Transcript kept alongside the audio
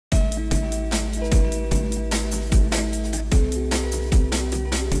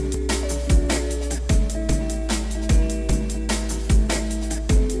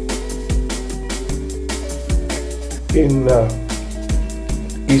In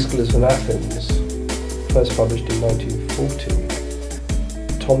Aeschylus in Athens, first published in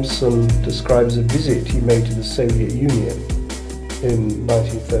 1940, Thomson describes a visit he made to the Soviet Union in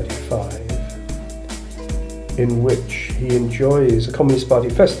 1935, in which he enjoys a Communist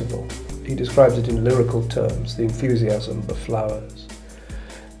Party festival. He describes it in lyrical terms, the enthusiasm, the flowers.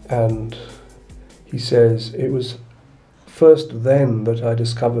 And he says, "It was first then that I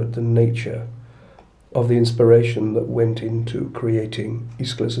discovered the nature of the inspiration that went into creating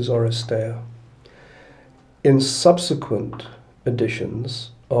Aeschylus' Oresteia. In subsequent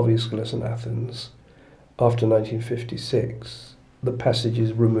editions of Aeschylus in Athens, after 1956, the passage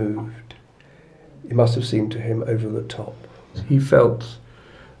is removed. It must have seemed to him over the top. He felt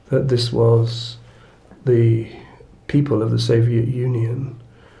that this was the people of the Soviet Union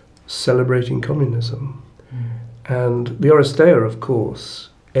celebrating communism. And the Oresteia, of course,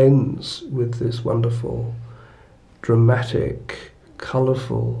 ends with this wonderful, dramatic,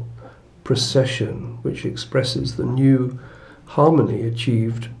 colourful procession which expresses the new harmony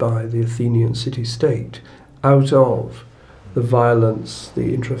achieved by the Athenian city-state out of the violence,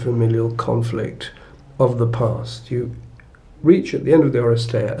 the intrafamilial conflict of the past. You reach at the end of the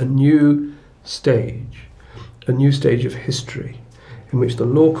Oresteia a new stage of history in which the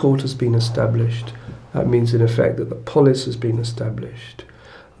law court has been established. That means in effect that the polis has been established.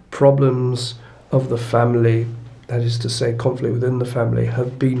 Problems of the family, that is to say conflict within the family,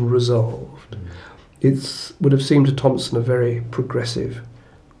 have been resolved. It would have seemed to Thomson a very progressive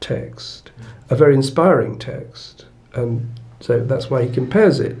text, a very inspiring text, and so that's why he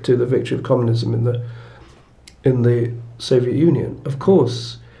compares it to the victory of communism in the Soviet Union. Of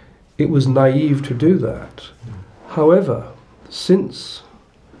course, it was naive to do that. However, since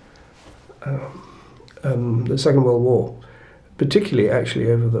the Second World War, particularly actually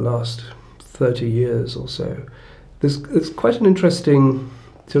over the last 30 years or so, it's quite an interesting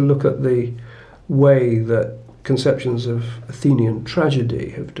to look at the way that conceptions of Athenian tragedy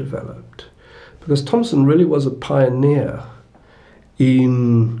have developed, because Thomson really was a pioneer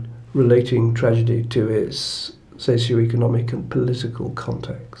in relating tragedy to its socio-economic and political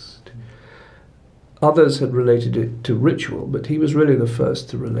context. Others had related it to ritual, but he was really the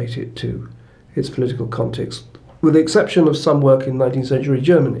first to relate it to its political context, with the exception of some work in 19th century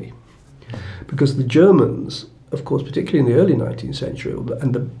Germany. Because the Germans, of course, particularly in the early 19th century,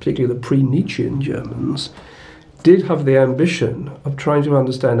 and particularly the pre-Nietzschean Germans, did have the ambition of trying to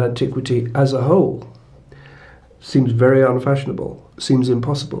understand antiquity as a whole. Seems very unfashionable, seems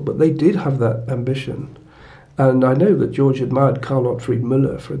impossible, but they did have that ambition. And I know that George admired Karl Ottfried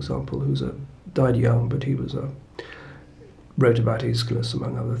Müller, for example, who's died young, but he wrote about Aeschylus,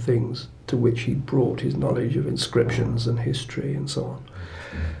 among other things, to which he brought his knowledge of inscriptions and history and so on.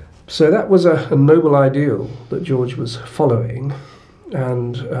 So that was a noble ideal that George was following.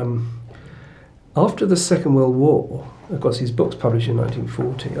 And after the Second World War, of course his books published in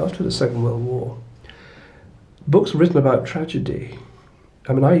 1940, after the Second World War, books written about tragedy,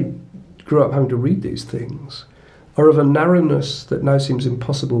 I mean, I grew up having to read these things, are of a narrowness that now seems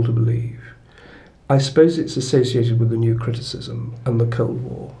impossible to believe. I suppose it's associated with the new criticism and the Cold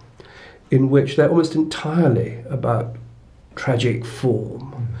War, in which they're almost entirely about tragic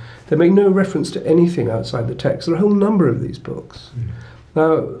form. They make no reference to anything outside the text. There are a whole number of these books.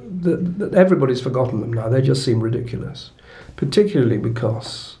 Now, everybody's forgotten them now. They just seem ridiculous, particularly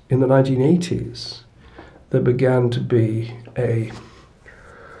because in the 1980s, there began to be a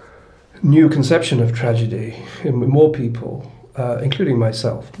new conception of tragedy, and more people, including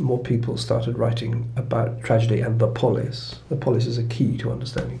myself, more people started writing about tragedy and the polis. The polis is a key to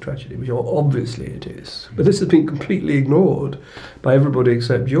understanding tragedy, which obviously it is. But this has been completely ignored by everybody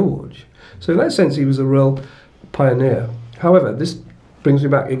except George. So in that sense, he was a real pioneer. However, this brings me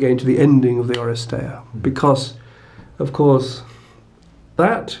back again to the ending of the Oresteia, because, of course,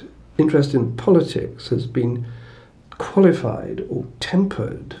 that interest in politics has been qualified or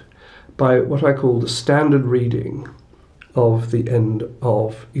tempered by what I call the standard reading of the end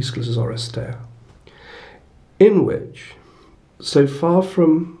of Aeschylus' Oresteia, in which, so far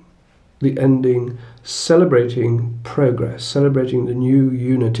from the ending celebrating progress, celebrating the new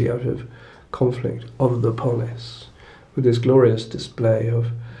unity out of conflict of the polis, with this glorious display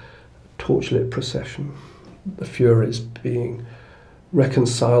of torchlit procession, the Furies being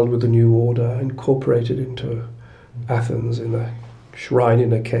reconciled with the new order, incorporated into Athens in a shrine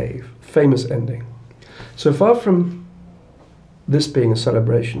in a cave, famous ending. So far from this being a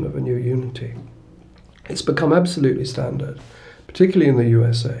celebration of a new unity, it's become absolutely standard, particularly in the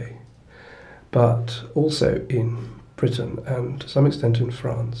USA, but also in Britain and to some extent in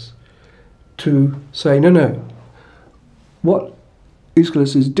France, to say, no, what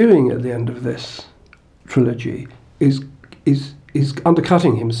Aeschylus is doing at the end of this trilogy is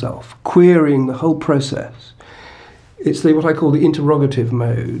undercutting himself, querying the whole process. It's what I call the interrogative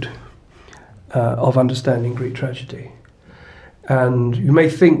mode of understanding Greek tragedy. And you may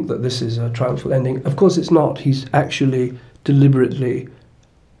think that this is a triumphal ending. Of course it's not. He's actually deliberately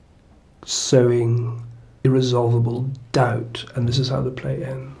sowing irresolvable doubt, and this is how the play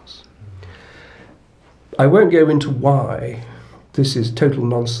ends. I won't go into why this is total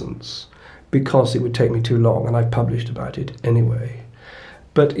nonsense, because it would take me too long, and I've published about it anyway.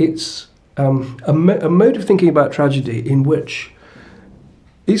 But it's a mode of thinking about tragedy in which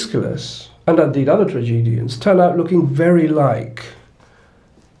Aeschylus, and indeed other tragedians, turn out looking very like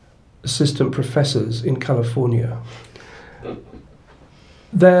assistant professors in California.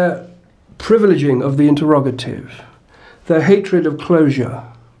 Their privileging of the interrogative, their hatred of closure,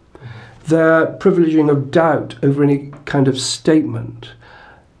 their privileging of doubt over any kind of statement,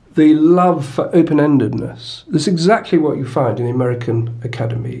 the love for open-endedness. This is exactly what you find in the American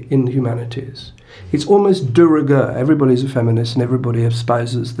Academy in the humanities. It's almost de rigueur. Everybody's a feminist and everybody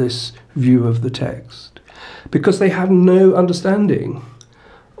espouses this view of the text because they have no understanding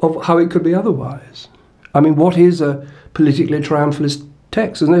of how it could be otherwise. I mean, what is a politically triumphalist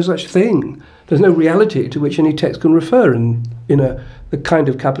text? There's no such thing. There's no reality to which any text can refer in the kind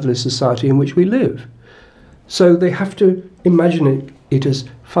of capitalist society in which we live. So they have to imagine it as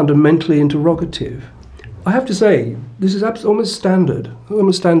fundamentally interrogative. I have to say, this is almost standard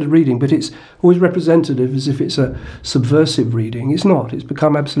reading, but it's always representative as if it's a subversive reading. It's not. It's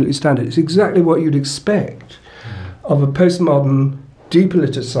become absolutely standard. It's exactly what you'd expect of a postmodern,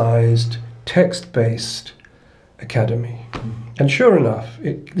 depoliticized, text-based academy. And sure enough,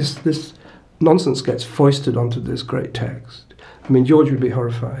 this nonsense gets foisted onto this great text. I mean, George would be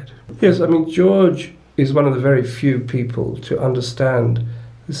horrified. Yes, I mean, George is one of the very few people to understand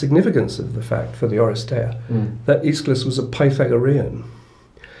the significance of the fact for the Oresteia that Aeschylus was a Pythagorean.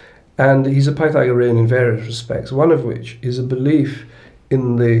 And he's a Pythagorean in various respects, one of which is a belief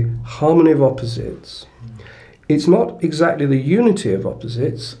in the harmony of opposites. It's not exactly the unity of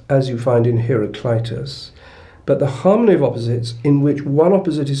opposites, as you find in Heraclitus, but the harmony of opposites in which one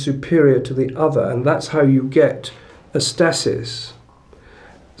opposite is superior to the other, and that's how you get a stasis.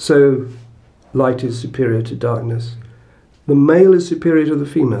 So light is superior to darkness. The male is superior to the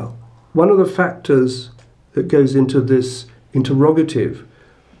female. One of the factors that goes into this interrogative,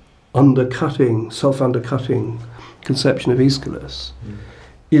 self-undercutting conception of Aeschylus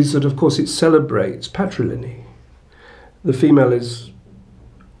is that, of course, it celebrates patrilineal. The female is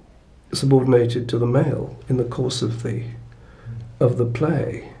subordinated to the male in the course of the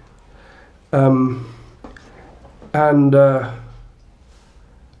play.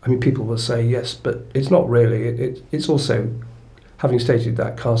 I mean, people will say yes, but it's not really. It's also, having stated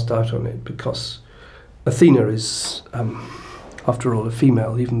that, cast doubt on it, because Athena is, after all, a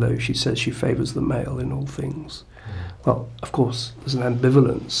female, even though she says she favours the male in all things. Well, of course, there's an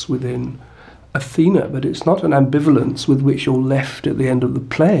ambivalence within Athena, but it's not an ambivalence with which you're left at the end of the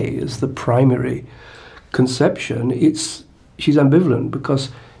play as the primary conception. She's ambivalent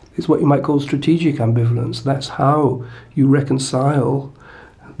because it's what you might call strategic ambivalence. That's how you reconcile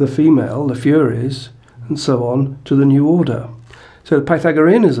the female, the Furies, and so on, to the new order. So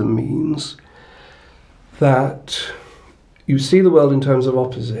Pythagoreanism means that you see the world in terms of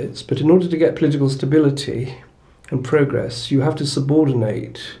opposites, but in order to get political stability and progress, you have to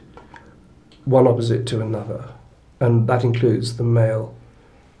subordinate one opposite to another, and that includes the male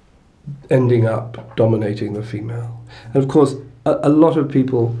ending up dominating the female. And of course, a lot of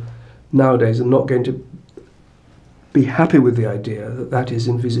people nowadays are not going to be happy with the idea that that is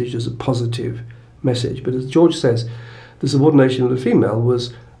envisaged as a positive message. But as George says, the subordination of the female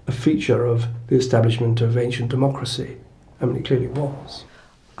was a feature of the establishment of ancient democracy. I mean, it clearly was.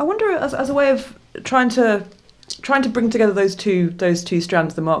 I wonder, as a way of trying to bring together those two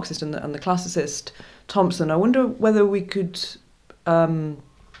strands, the Marxist and the classicist Thomson, I wonder whether we could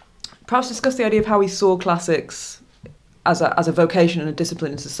perhaps discuss the idea of how he saw classics as a vocation and a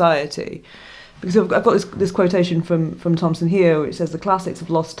discipline in society. Because I've got this quotation from Thomson here, which says, "The classics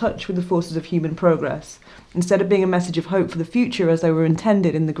have lost touch with the forces of human progress. Instead of being a message of hope for the future as they were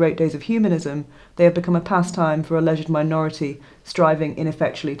intended in the great days of humanism, they have become a pastime for a leisured minority striving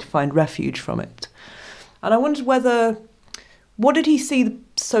ineffectually to find refuge from it." And I wondered what did he see the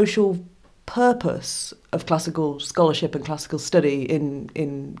social purpose of classical scholarship and classical study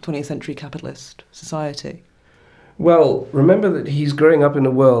in 20th century capitalist society? Well, remember that he's growing up in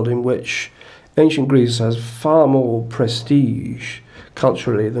a world in which ancient Greece has far more prestige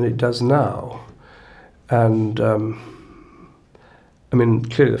culturally than it does now. And I mean,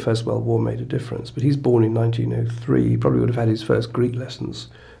 clearly the First World War made a difference, but he's born in 1903. He probably would have had his first Greek lessons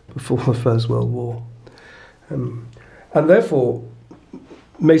before the First World War. And therefore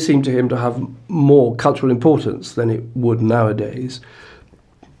may seem to him to have more cultural importance than it would nowadays.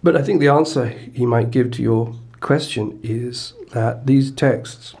 But I think the answer he might give to your question is that these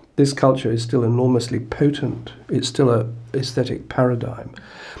texts, this culture is still enormously potent. It's still an aesthetic paradigm.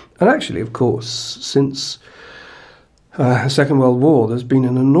 And actually, of course, since the Second World War, there's been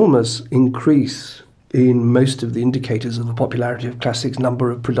an enormous increase in most of the indicators of the popularity of classics, number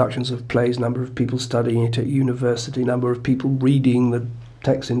of productions of plays, number of people studying it at university, number of people reading the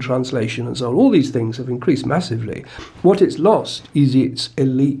text in translation and so on. All these things have increased massively. What it's lost is its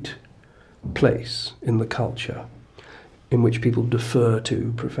elite place in the culture, in which people defer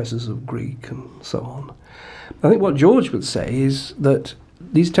to professors of Greek and so on. I think what George would say is that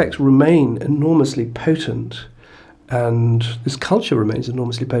these texts remain enormously potent, and this culture remains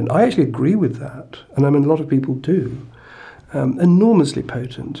enormously potent. I actually agree with that, and I mean a lot of people do. Enormously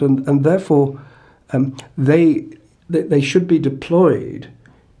potent, and therefore they should be deployed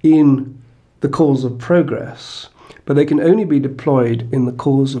in the cause of progress, but they can only be deployed in the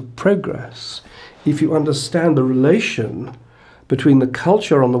cause of progress if you understand the relation between the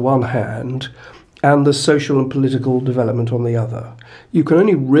culture on the one hand and the social and political development on the other. You can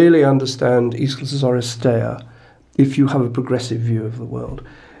only really understand Aeschylus' Oresteia if you have a progressive view of the world.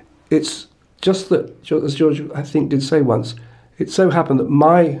 It's just that, as George, I think, did say once, it so happened that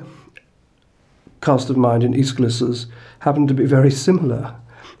my cast of mind and Aeschylus's happened to be very similar.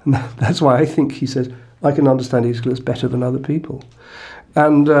 And that's why I think he says, I can understand Aeschylus better than other people.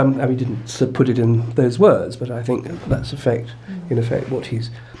 And I mean, he didn't put it in those words, but I think that's in effect what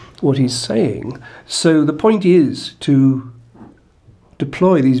he's saying. So the point is to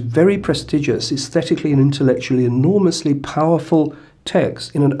deploy these very prestigious, aesthetically and intellectually enormously powerful texts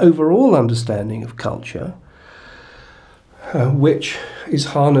in an overall understanding of culture, which is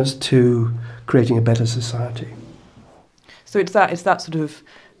harnessed to creating a better society. So it's that sort of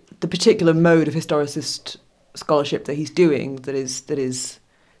the particular mode of historicist scholarship that he's doing that is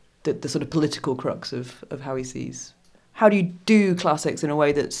the sort of political crux of how he sees. How do you do classics in a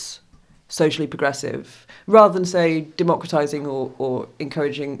way that's socially progressive, rather than, say, democratising or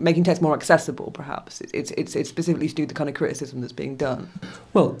encouraging, making text more accessible, perhaps? It's specifically to do the kind of criticism that's being done.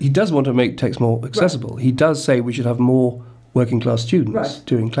 Well, he does want to make text more accessible. Right. He does say we should have more working-class students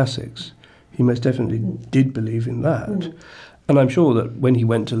doing classics. He most definitely did believe in that. Mm. And I'm sure that when he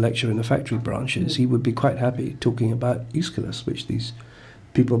went to lecture in the factory branches, he would be quite happy talking about Aeschylus, which these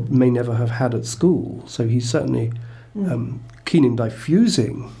people may never have had at school. So he's certainly keen in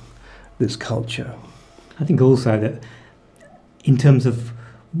diffusing this culture. I think also that in terms of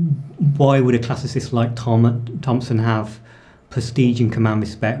why would a classicist like Thomson have prestige and command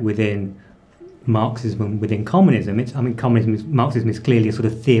respect within Marxism and within communism? Marxism is clearly a sort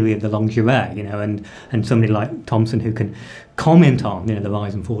of theory of the longue durée, and somebody like Thomson who can comment on the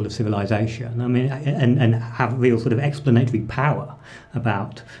rise and fall of civilization, and have real sort of explanatory power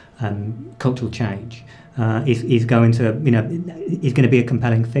about cultural change, is going to be a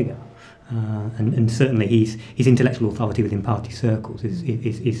compelling figure. And certainly his intellectual authority within party circles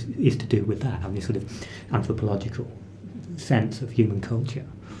is to do with that, having this sort of anthropological sense of human culture.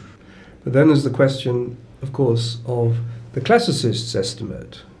 But then there's the question, of course, of the classicist's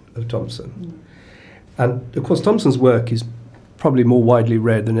estimate of Thomson. And, of course, Thomson's work is probably more widely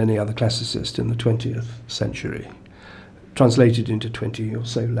read than any other classicist in the 20th century, translated into 20 or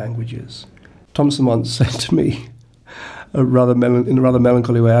so languages. Thomson once said to me, in a rather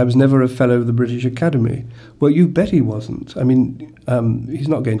melancholy way, I was never a fellow of the British Academy. Well, you bet he wasn't. I mean, he's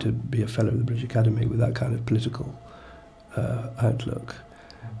not going to be a fellow of the British Academy with that kind of political outlook.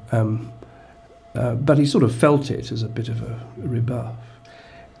 But he sort of felt it as a bit of a rebuff.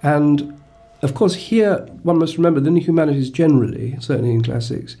 And, of course, here one must remember that in the humanities generally, certainly in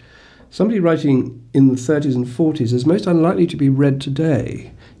classics, somebody writing in the 30s and 40s is most unlikely to be read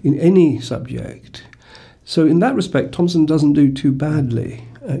today in any subject. So in that respect, Thomson doesn't do too badly,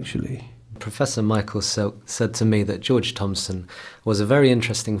 actually. Professor Michael Silk said to me that George Thomson was a very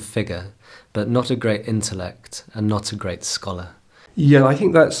interesting figure, but not a great intellect and not a great scholar. Yeah, I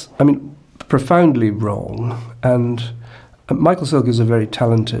think that's, profoundly wrong. And Michael Silk is a very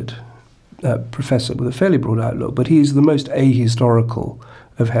talented professor with a fairly broad outlook, but he's the most ahistorical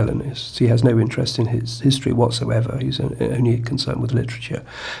of Hellenists. He has no interest in his history whatsoever. He's only concerned with literature.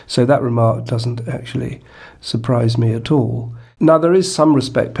 So that remark doesn't actually surprise me at all. Now, there is some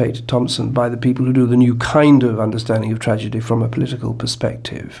respect paid to Thomson by the people who do the new kind of understanding of tragedy from a political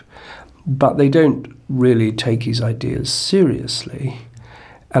perspective. but they don't really take his ideas seriously.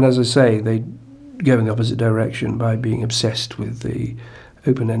 And as I say, they go in the opposite direction by being obsessed with the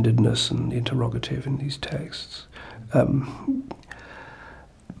open-endedness and the interrogative in these texts.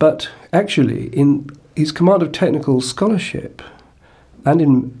 But actually, in his command of technical scholarship, and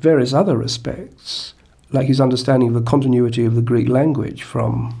in various other respects, like his understanding of the continuity of the Greek language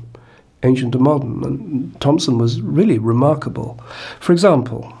from ancient to modern, and Thomson was really remarkable. For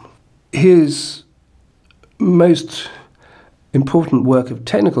example, his most important work of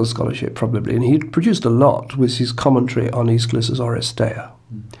technical scholarship, probably, and he'd produced a lot, was his commentary on Aeschylus's Oresteia,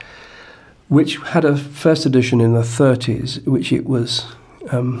 which had a first edition in the 30s, which it was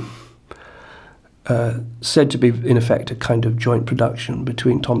said to be, in effect, a kind of joint production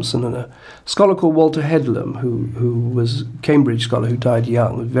between Thomson and a scholar called Walter Headlam, who was a Cambridge scholar who died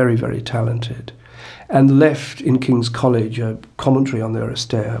young, very, very talented, and left in King's College a commentary on the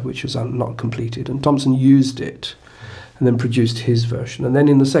Oresteia, which was not completed, and Thomson used it and then produced his version. And then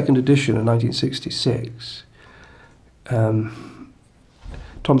in the second edition in 1966,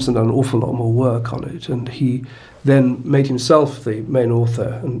 Thomson done an awful lot more work on it, and he then made himself the main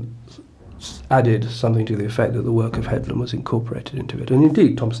author and added something to the effect that the work of Headlam was incorporated into it. And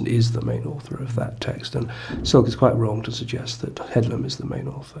indeed, Thomson is the main author of that text, and Silk is quite wrong to suggest that Headlam is the main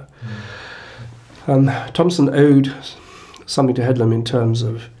author. Thomson owed something to Headlam in terms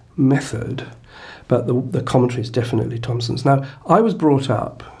of method, but the commentary is definitely Thomson's. Now, I was brought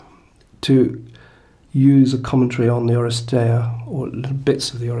up to use a commentary on the Oresteia, or little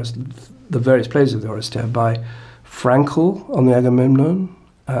bits of the Oresteia, the various plays of the Oresteia, by Frankel on the Agamemnon,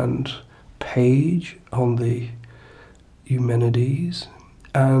 and Page on the Eumenides.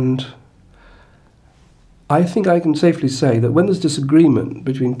 And I think I can safely say that when there's disagreement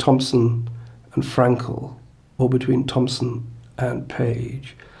between Thomson and Frankel, or between Thomson and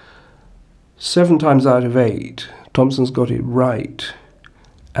Page, 7 times out of 8, Thomson's got it right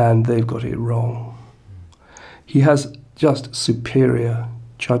and they've got it wrong. He has just superior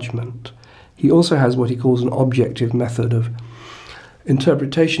judgment. He also has what he calls an objective method of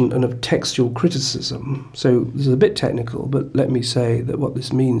interpretation and of textual criticism. So this is a bit technical, but let me say that what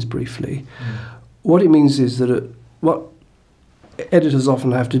this means briefly. What it means is that what editors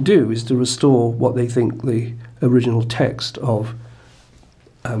often have to do is to restore what they think the original text of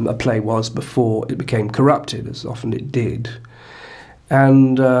a play was before it became corrupted, as often it did.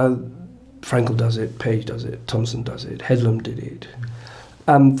 And Frankel does it, Page does it, Thomson does it, Headlam did it.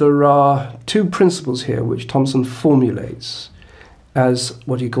 And there are 2 principles here which Thomson formulates as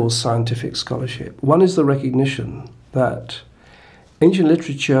what he calls scientific scholarship. One is the recognition that ancient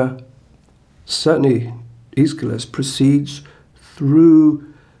literature, certainly Aeschylus, proceeds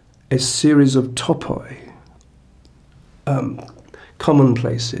through a series of topoi,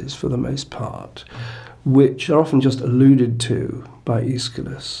 commonplaces for the most part, which are often just alluded to by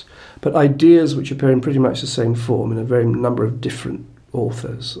Aeschylus, but ideas which appear in pretty much the same form in a very number of different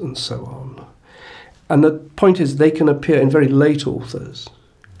authors and so on. And the point is they can appear in very late authors,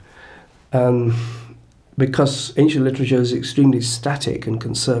 because ancient literature is extremely static and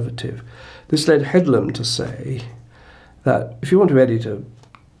conservative. This led Headlam to say that if you want to edit a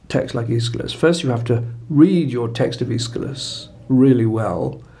text like Aeschylus, first you have to read your text of Aeschylus really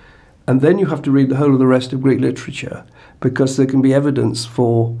well, and then you have to read the whole of the rest of Greek literature, because there can be evidence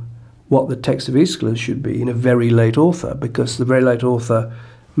for what the text of Aeschylus should be in a very late author, because the very late author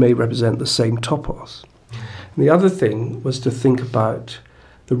may represent the same topos. And the other thing was to think about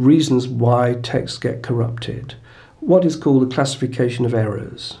the reasons why texts get corrupted, what is called a classification of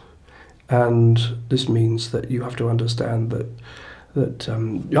errors. And this means that you have to understand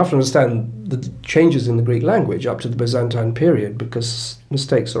you have to understand the changes in the Greek language up to the Byzantine period, because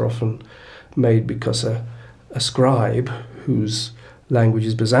mistakes are often made because a scribe whose language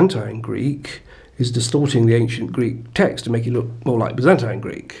is Byzantine Greek is distorting the ancient Greek text to make it look more like Byzantine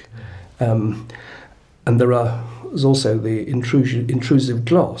Greek. And there's also the intrusive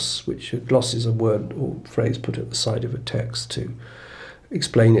gloss, which a gloss is a word or phrase put at the side of a text to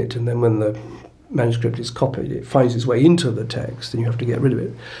explain it, and then when the manuscript is copied, it finds its way into the text and you have to get rid of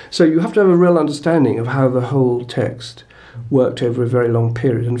it. So you have to have a real understanding of how the whole text worked over a very long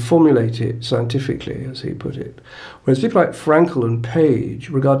period and formulate it scientifically, as he put it. Whereas people like Frankel and Page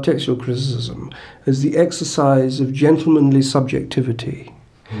regard textual criticism as the exercise of gentlemanly subjectivity.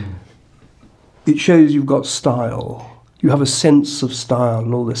 It shows you've got style. You have a sense of style,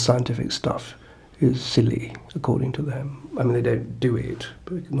 and all this scientific stuff is silly, according to them. I mean, they don't do it,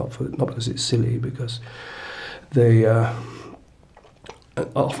 but not because it's silly, because they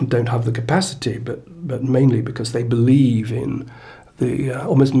often don't have the capacity, but mainly because they believe in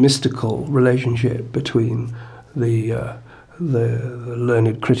almost mystical relationship between the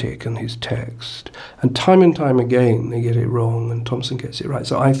learned critic and his text. And time again they get it wrong and Thomson gets it right.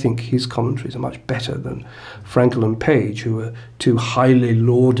 So I think his commentaries are much better than Frankel and Page, who are two highly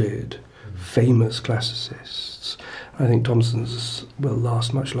lauded, famous classicists. I think Thomson's will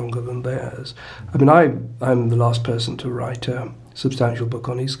last much longer than theirs. I mean, I'm the last person to write a substantial book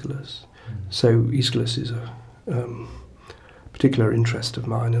on Aeschylus. So Aeschylus is a particular interest of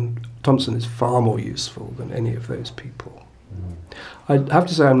mine, and Thomson is far more useful than any of those people. I have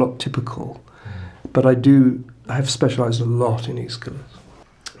to say I'm not typical, but I have specialised a lot in Aeschylus.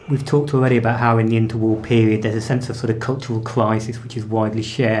 We've talked already about how in the interwar period there's a sense of sort of cultural crisis which is widely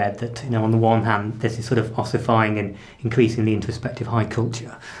shared, that, you know, on the one hand there's this sort of ossifying and increasingly introspective high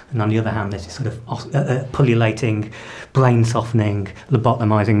culture, and on the other hand there's this sort of pullulating, brain-softening,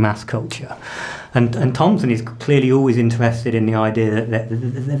 lobotomising mass culture. And Thomson is clearly always interested in the idea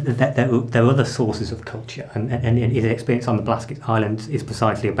that there are other sources of culture, and his experience on the Blasket Islands is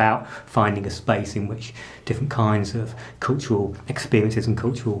precisely about finding a space in which different kinds of cultural experiences and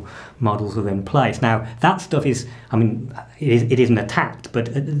cultural models are in place. Now, that stuff is, I mean, it isn't attacked, but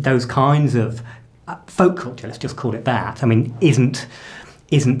those kinds of folk culture, let's just call it that, I mean, isn't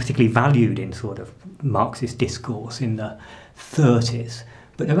particularly valued in sort of Marxist discourse in the 30s.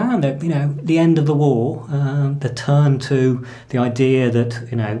 But around the end of the war, the turn to the idea that,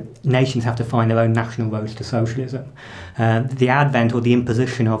 you know, nations have to find their own national roads to socialism, the advent or the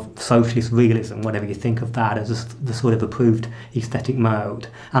imposition of socialist realism, whatever you think of that as the sort of approved aesthetic mode,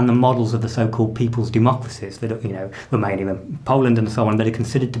 and the models of the so-called people's democracies that are, you know, Romania and Poland and so on, that are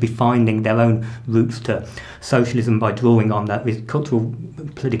considered to be finding their own routes to socialism by drawing on that cultural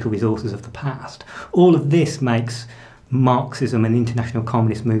political resources of the past. All of this makes Marxism and the international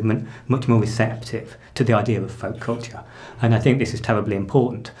communist movement much more receptive to the idea of folk culture, and I think this is terribly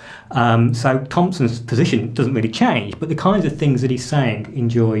important. So Thomson's position doesn't really change, but the kinds of things that he's saying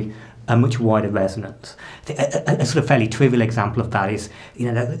enjoy a much wider resonance. A sort of fairly trivial example of that is, you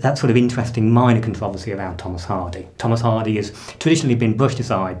know, that sort of interesting minor controversy around Thomas Hardy. Thomas Hardy has traditionally been brushed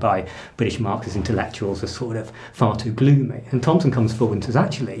aside by British Marxist intellectuals as sort of far too gloomy. And Thomson comes forward and says,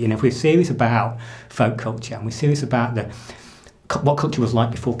 actually, you know, if we're serious about folk culture and we're serious about what culture was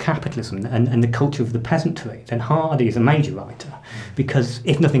like before capitalism and the culture of the peasantry, then Hardy is a major writer, because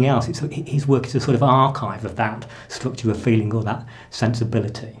if nothing else, his work is a sort of archive of that structure of feeling or that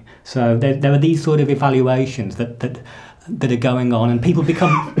sensibility. So there are these sort of evaluations that are going on, and people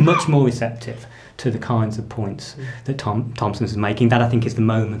become much more receptive to the kinds of points that Thomson is making. That, I think, is the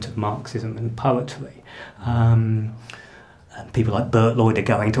moment of Marxism and poetry. People like Bert Lloyd are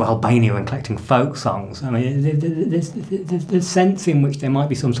going to Albania and collecting folk songs. I mean, there's the sense in which there might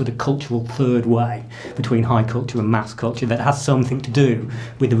be some sort of cultural third way between high culture and mass culture that has something to do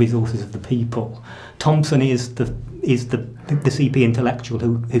with the resources of the people. Thomson is the CP intellectual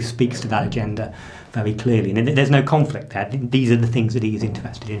who speaks to that agenda very clearly, and there's no conflict there. These are the things that he is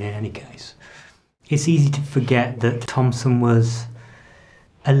interested in any case. It's easy to forget that Thomson was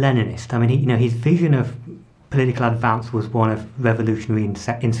a Leninist. I mean, his vision of political advance was one of revolutionary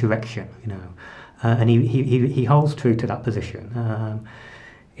insurrection, and he holds true to that position.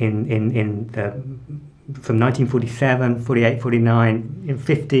 From 1947, 48, 49, in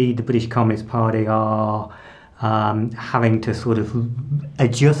 50, the British Communist Party are having to sort of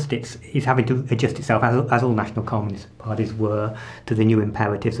adjust itself, as all national communist parties were, to the new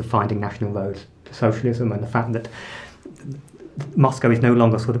imperatives of finding national roads to socialism, and the fact that Moscow is no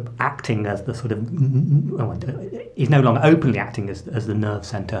longer sort of acting as the sort of, is no longer openly acting as the nerve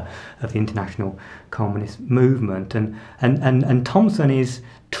centre of the international communist movement, and Thomson is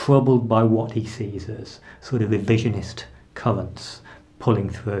troubled by what he sees as sort of revisionist currents pulling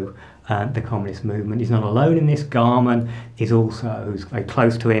through the communist movement. He's not alone in this. Garman is also, who's very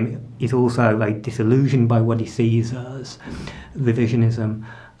close to him, is also very disillusioned by what he sees as revisionism.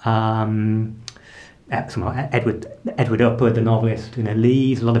 Edward Upward, the novelist,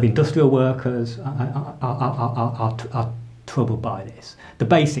 leaves. A lot of industrial workers are troubled by this. The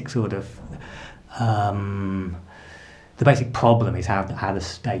basic sort of the basic problem is how the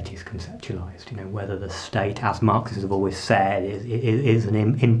state is conceptualised. Whether the state, as Marxists have always said, is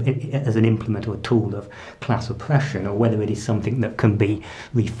an implement or a tool of class oppression, or whether it is something that can be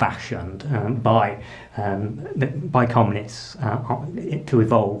refashioned by communists to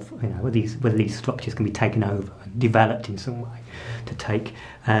evolve. Whether these structures can be taken over and developed in some way to take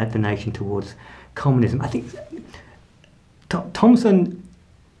the nation towards communism. I think Thomson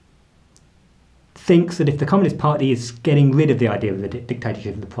thinks that if the Communist Party is getting rid of the idea of the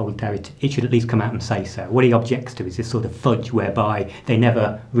dictatorship of the proletariat, it should at least come out and say so. What he objects to is this sort of fudge whereby they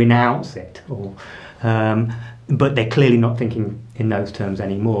never renounce it, but they're clearly not thinking in those terms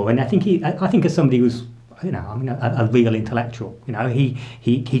anymore. And I think as somebody who's a real intellectual,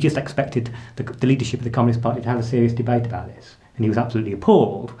 he just expected the leadership of the Communist Party to have a serious debate about this. And he was absolutely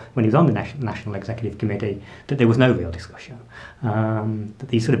appalled when he was on the National Executive Committee that there was no real discussion. That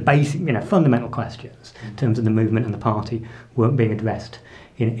these sort of basic, fundamental questions in terms of the movement and the party weren't being addressed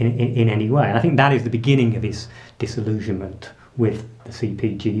in any way. And I think that is the beginning of his disillusionment with the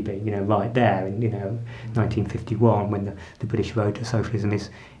CPGB, right there in 1951 when the British Road to Socialism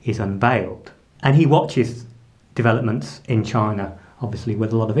is unveiled. And he watches developments in China, obviously,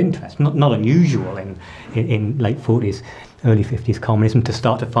 with a lot of interest. Not unusual in late 40s, early 50s communism to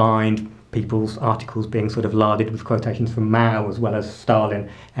start to find people's articles being sort of larded with quotations from Mao as well as Stalin,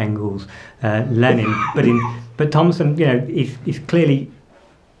 Engels, Lenin. But Thomson, is clearly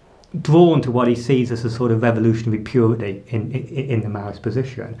drawn to what he sees as a sort of revolutionary purity in the Maoist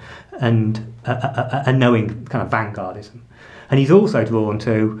position and a knowing kind of vanguardism. And he's also drawn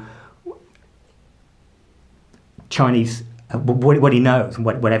to Chinese, what he knows and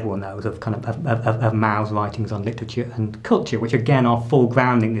what everyone knows of kind of Mao's writings on literature and culture, which again are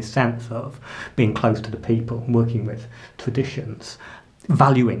foregrounding this sense of being close to the people, working with traditions,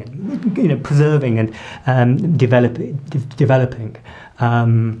 valuing and preserving and developing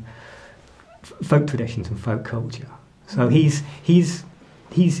folk traditions and folk culture. So he's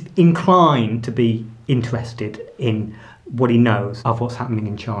inclined to be interested in what he knows of what's happening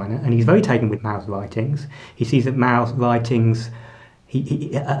in China, and he's very taken with Mao's writings. He sees that Mao's writings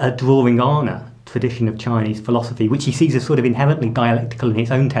are drawing on a tradition of Chinese philosophy, which he sees as sort of inherently dialectical in its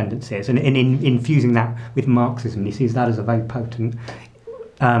own tendencies, and in infusing that with Marxism, he sees that as a very potent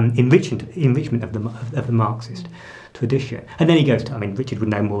enrichment of the Marxist tradition. And then he goes to, Richard would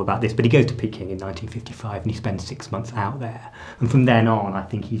know more about this, but he goes to Peking in 1955 and he spends 6 months out there. And from then on, I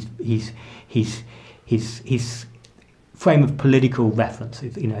think his frame of political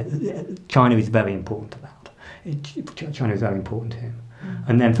references, China is very important about. China is very important to him.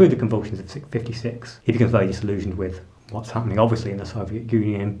 And then through the convulsions of 56, he becomes very disillusioned with what's happening, obviously, in the Soviet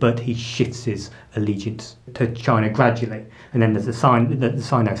Union, but he shifts his allegiance to China gradually. And then there's the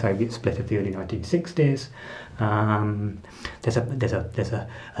Sino-Soviet split of the early 1960s. There's a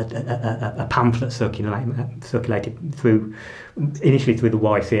pamphlet circulated initially through the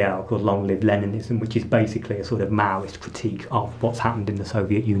YCL called Long Live Leninism, which is basically a sort of Maoist critique of what's happened in the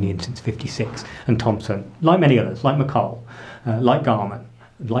Soviet Union since 56. And Thomson, like many others, like McColl, like Garman,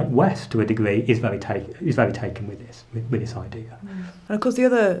 like West to a degree, is very taken with this idea. And of course, the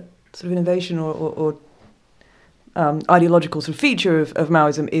other sort of innovation or ideological sort of feature of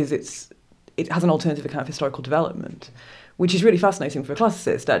Maoism is it has an alternative account of historical development, which is really fascinating for a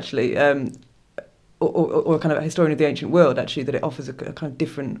classicist, actually, or kind of a historian of the ancient world, actually, that it offers a kind of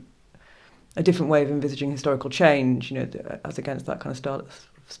different way of envisaging historical change, as against that kind of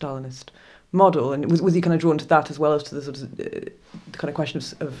Stalinist model. And was he kind of drawn to that as well as to the sort of the kind of question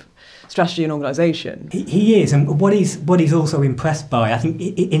of strategy and organisation? He is, and what he's also impressed by, I think,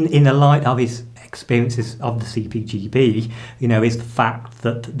 in the light of his experiences of the CPGB, is the fact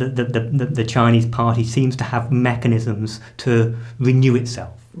that the Chinese party seems to have mechanisms to renew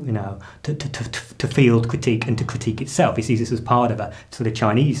itself, to field critique and to critique itself. He sees this as part of a sort of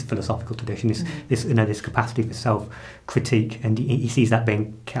Chinese philosophical tradition, this capacity for self-critique, and he sees that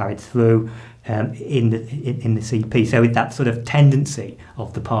being carried through in the CP. So with that sort of tendency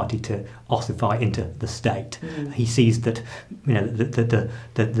of the party to ossify into the state, he sees that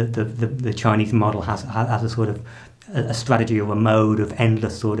the Chinese model has a sort of a strategy or a mode of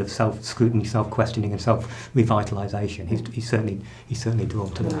endless sort of self-scrutiny, self-questioning, and self-revitalisation. He's certainly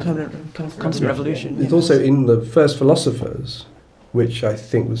drawn to that. Kind of constant revolution. It's also in the First Philosophers, which I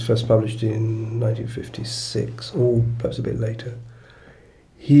think was first published in 1956, or perhaps a bit later.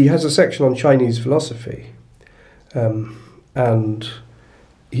 He has a section on Chinese philosophy, and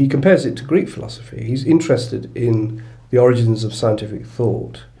he compares it to Greek philosophy. He's interested in the origins of scientific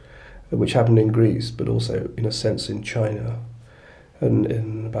thought, which happened in Greece, but also, in a sense, in China, and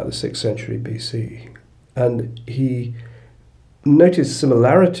in about the 6th century BC. And he noticed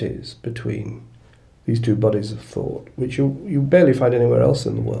similarities between these two bodies of thought, which you barely find anywhere else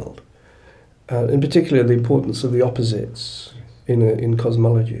in the world. In particular, the importance of the opposites in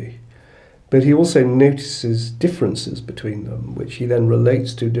cosmology. But he also notices differences between them, which he then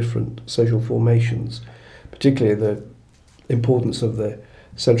relates to different social formations, particularly the importance of the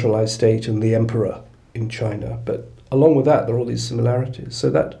centralized state and the emperor in China. But along with that, there are all these similarities. So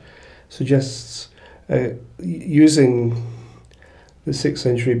that suggests using the 6th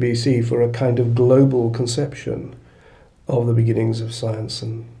century BC for a kind of global conception of the beginnings of science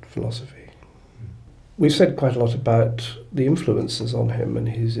and philosophy. We've said quite a lot about the influences on him and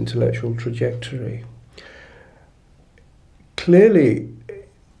his intellectual trajectory. Clearly,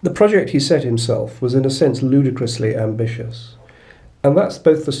 the project he set himself was in a sense ludicrously ambitious. And that's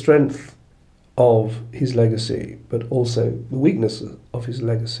both the strength of his legacy, but also the weakness of his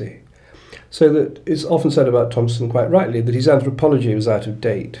legacy. So that it's often said about Thomson, quite rightly, that his anthropology was out of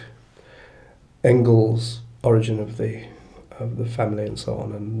date. Engels' Origin of the Family and so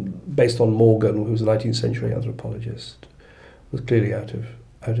on, and based on Morgan, who was a 19th century anthropologist, was clearly out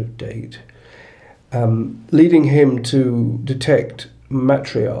of date. Leading him to detect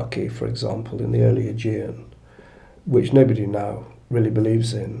matriarchy, for example, in the early Aegean, which nobody now really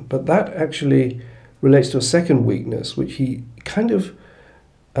believes in. But that actually relates to a second weakness, which he kind of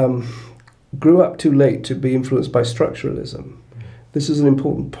grew up too late to be influenced by structuralism. This is an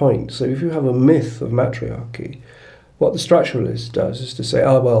important point. So if you have a myth of matriarchy, what the structuralist does is to say,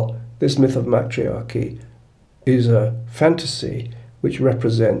 this myth of matriarchy is a fantasy which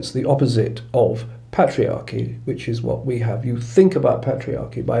represents the opposite of patriarchy, which is what we have. You think about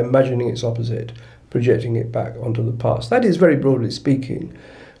patriarchy by imagining its opposite, projecting it back onto the past. That is, very broadly speaking,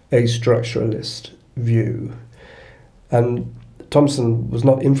 a structuralist view. And Thomson was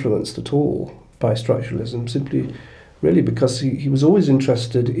not influenced at all by structuralism, simply really because he was always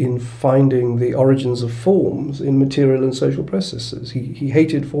interested in finding the origins of forms in material and social processes. He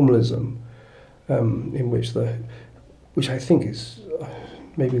hated formalism, in which I think is,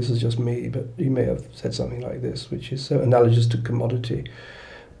 maybe this is just me, but he may have said something like this, which is so analogous to commodity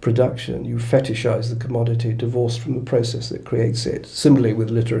production. You fetishize the commodity divorced from the process that creates it, similarly with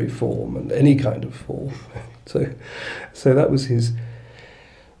literary form and any kind of form. So that was his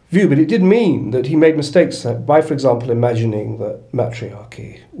view, but it did mean that he made mistakes by, for example, imagining that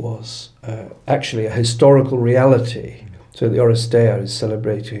matriarchy was actually a historical reality. So the Oresteia is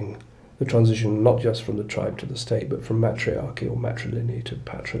celebrating the transition not just from the tribe to the state, but from matriarchy or matrilineal to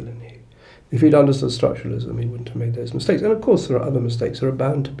patrilineal. If he'd understood structuralism, he wouldn't have made those mistakes. And of course there are other mistakes, there are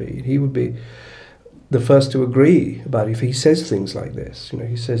bound to be. He would be the first to agree about it if he says things like this.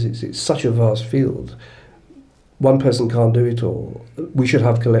 He says it's such a vast field. One person can't do it all. We should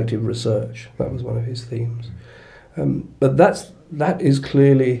have collective research. That was one of his themes. But that is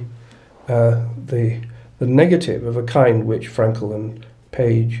clearly the negative of a kind which Frankel and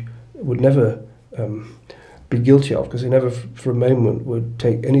Page would never be guilty of, because they never for a moment would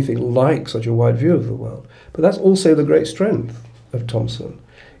take anything like such a wide view of the world. But that's also the great strength of Thomson.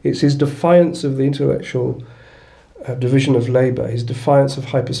 It's his defiance of the intellectual division of labour, his defiance of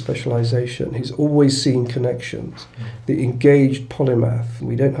hyper-specialisation. He's always seen connections. The engaged polymath.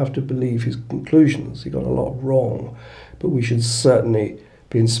 We don't have to believe his conclusions. He got a lot wrong, but we should certainly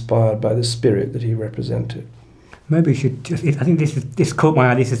be inspired by the spirit that he represented. Maybe we should just, I think this caught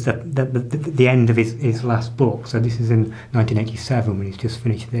my eye. This is the end of his last book. So this is in 1987 when he's just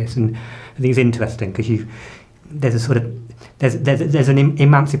finished this, and I think it's interesting because there's a sort of there's an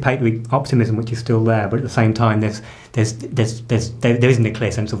emancipatory optimism which is still there, but at the same time there isn't a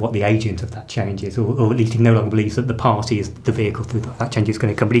clear sense of what the agent of that change is, or at least he no longer believes that the party is the vehicle through that change is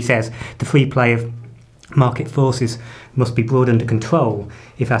going to come. But he says the free play of market forces must be brought under control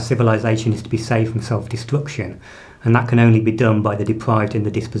if our civilization is to be saved from self-destruction, and that can only be done by the deprived and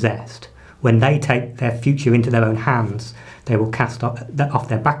the dispossessed. When they take their future into their own hands, they will cast off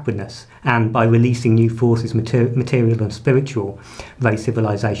their backwardness, and by releasing new forces, material and spiritual, raise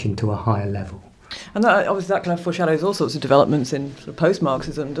civilization to a higher level. And that, obviously that kind of foreshadows all sorts of developments in sort of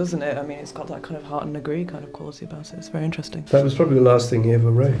post-Marxism, doesn't it? I mean, it's got that kind of heart and agree kind of quality about it. It's very interesting. That was probably the last thing he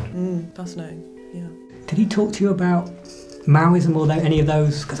ever wrote. Fascinating, yeah. Did he talk to you about Maoism or any of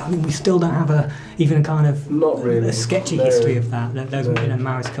those? Because I mean, we still don't have even a kind of not really a sketchy history of that. Those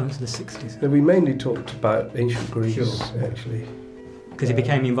Maoist currents of the 60s. No, we mainly talked about ancient Greece, actually. Because he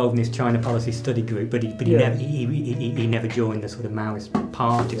became involved in his China policy study group, but he never joined the sort of Maoist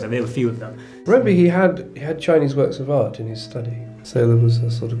parties. So there were a few of them. Remember, he had Chinese works of art in his study. So there was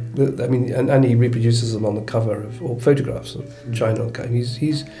a sort of, I mean, and he reproduces them on the cover or photographs of China.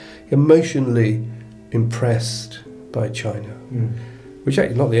 He's emotionally impressed by China, which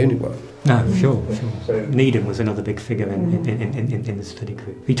actually not the only one. No, sure. Needham was another big figure in the study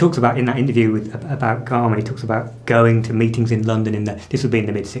group. He talks about, in that interview about Garman, he talks about going to meetings in London this would be in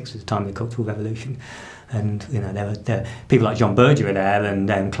the mid-60s, the time of the Cultural Revolution, and there were people like John Berger were there, and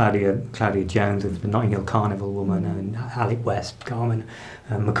then Claudia Jones of the Notting Hill Carnival woman, and Alec West, Garman,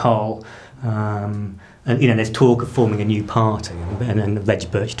 McCall, And there's talk of forming a new party, and then Reg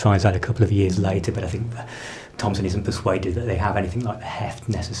Birch tries that a couple of years later, but I think Thomson isn't persuaded that they have anything like the heft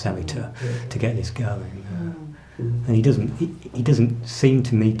necessary to get this going. And he doesn't seem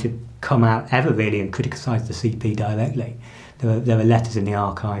to me to come out ever really and criticise the CP directly. There are letters in the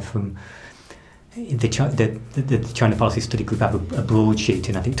archive from the China Policy Study Group have a broadsheet,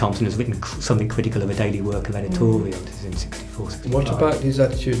 and I think Thomson has written something critical of a daily work of editorial. This is in 64, 65. What about his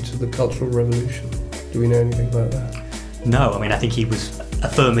attitude to the Cultural Revolution? Do we know anything about that? No, I mean, I think he was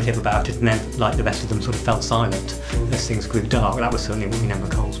affirmative about it, and then, like the rest of them, sort of felt silent as things grew dark. That was certainly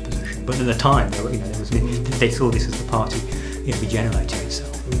McCall's position. But at the time, they saw this as the party regenerating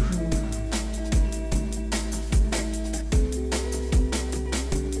itself.